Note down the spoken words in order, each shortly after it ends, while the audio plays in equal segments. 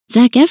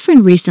Zac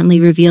Efron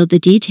recently revealed the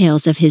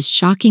details of his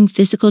shocking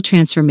physical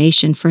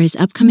transformation for his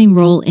upcoming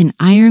role in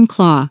Iron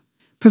Claw,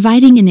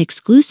 providing an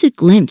exclusive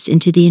glimpse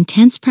into the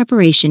intense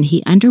preparation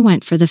he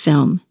underwent for the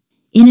film.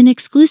 In an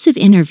exclusive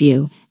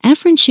interview,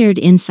 Efron shared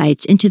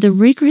insights into the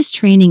rigorous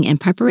training and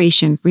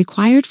preparation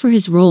required for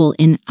his role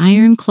in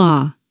Iron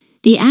Claw.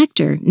 The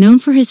actor, known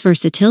for his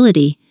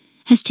versatility,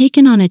 has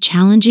taken on a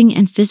challenging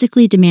and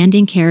physically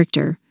demanding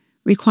character,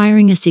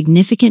 requiring a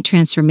significant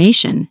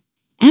transformation.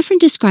 Efron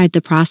described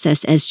the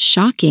process as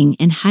shocking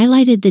and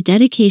highlighted the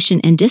dedication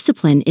and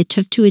discipline it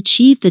took to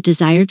achieve the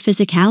desired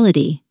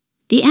physicality.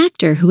 The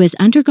actor, who has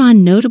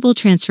undergone notable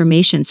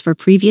transformations for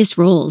previous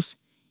roles,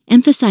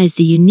 emphasized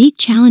the unique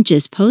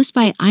challenges posed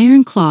by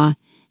Iron Claw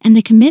and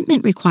the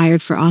commitment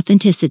required for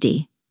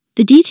authenticity.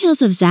 The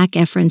details of Zac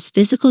Efron's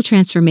physical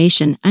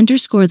transformation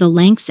underscore the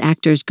lengths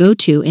actors go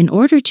to in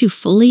order to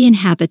fully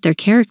inhabit their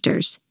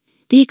characters.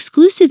 The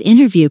exclusive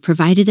interview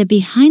provided a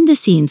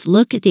behind-the-scenes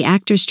look at the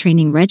actor's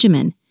training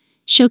regimen,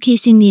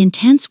 showcasing the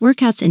intense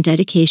workouts and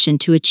dedication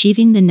to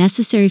achieving the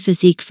necessary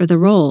physique for the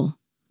role.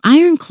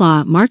 Iron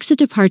Claw marks a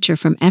departure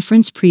from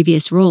Efron's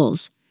previous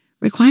roles,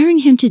 requiring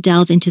him to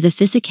delve into the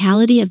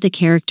physicality of the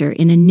character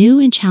in a new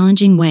and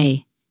challenging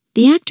way.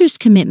 The actor's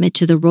commitment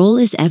to the role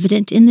is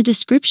evident in the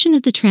description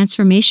of the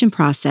transformation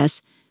process,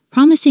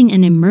 promising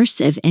an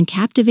immersive and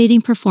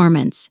captivating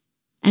performance.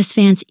 As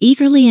fans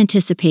eagerly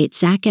anticipate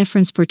Zac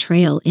Efron's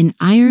portrayal in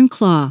Iron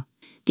Claw,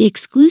 the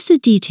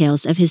exclusive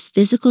details of his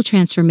physical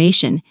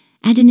transformation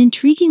add an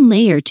intriguing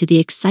layer to the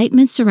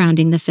excitement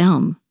surrounding the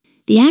film.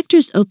 The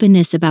actor's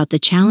openness about the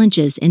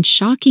challenges and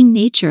shocking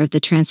nature of the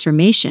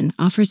transformation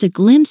offers a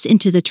glimpse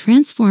into the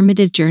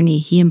transformative journey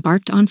he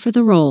embarked on for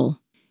the role.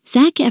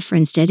 Zac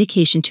Efron's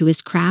dedication to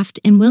his craft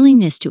and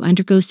willingness to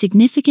undergo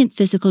significant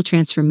physical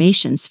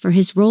transformations for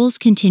his roles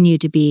continue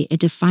to be a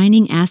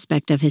defining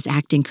aspect of his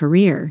acting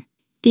career.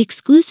 The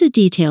exclusive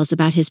details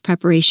about his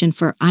preparation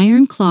for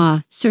Iron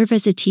Claw serve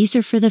as a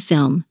teaser for the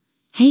film,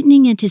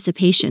 heightening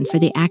anticipation for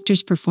the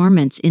actor's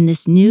performance in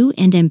this new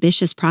and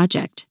ambitious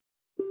project.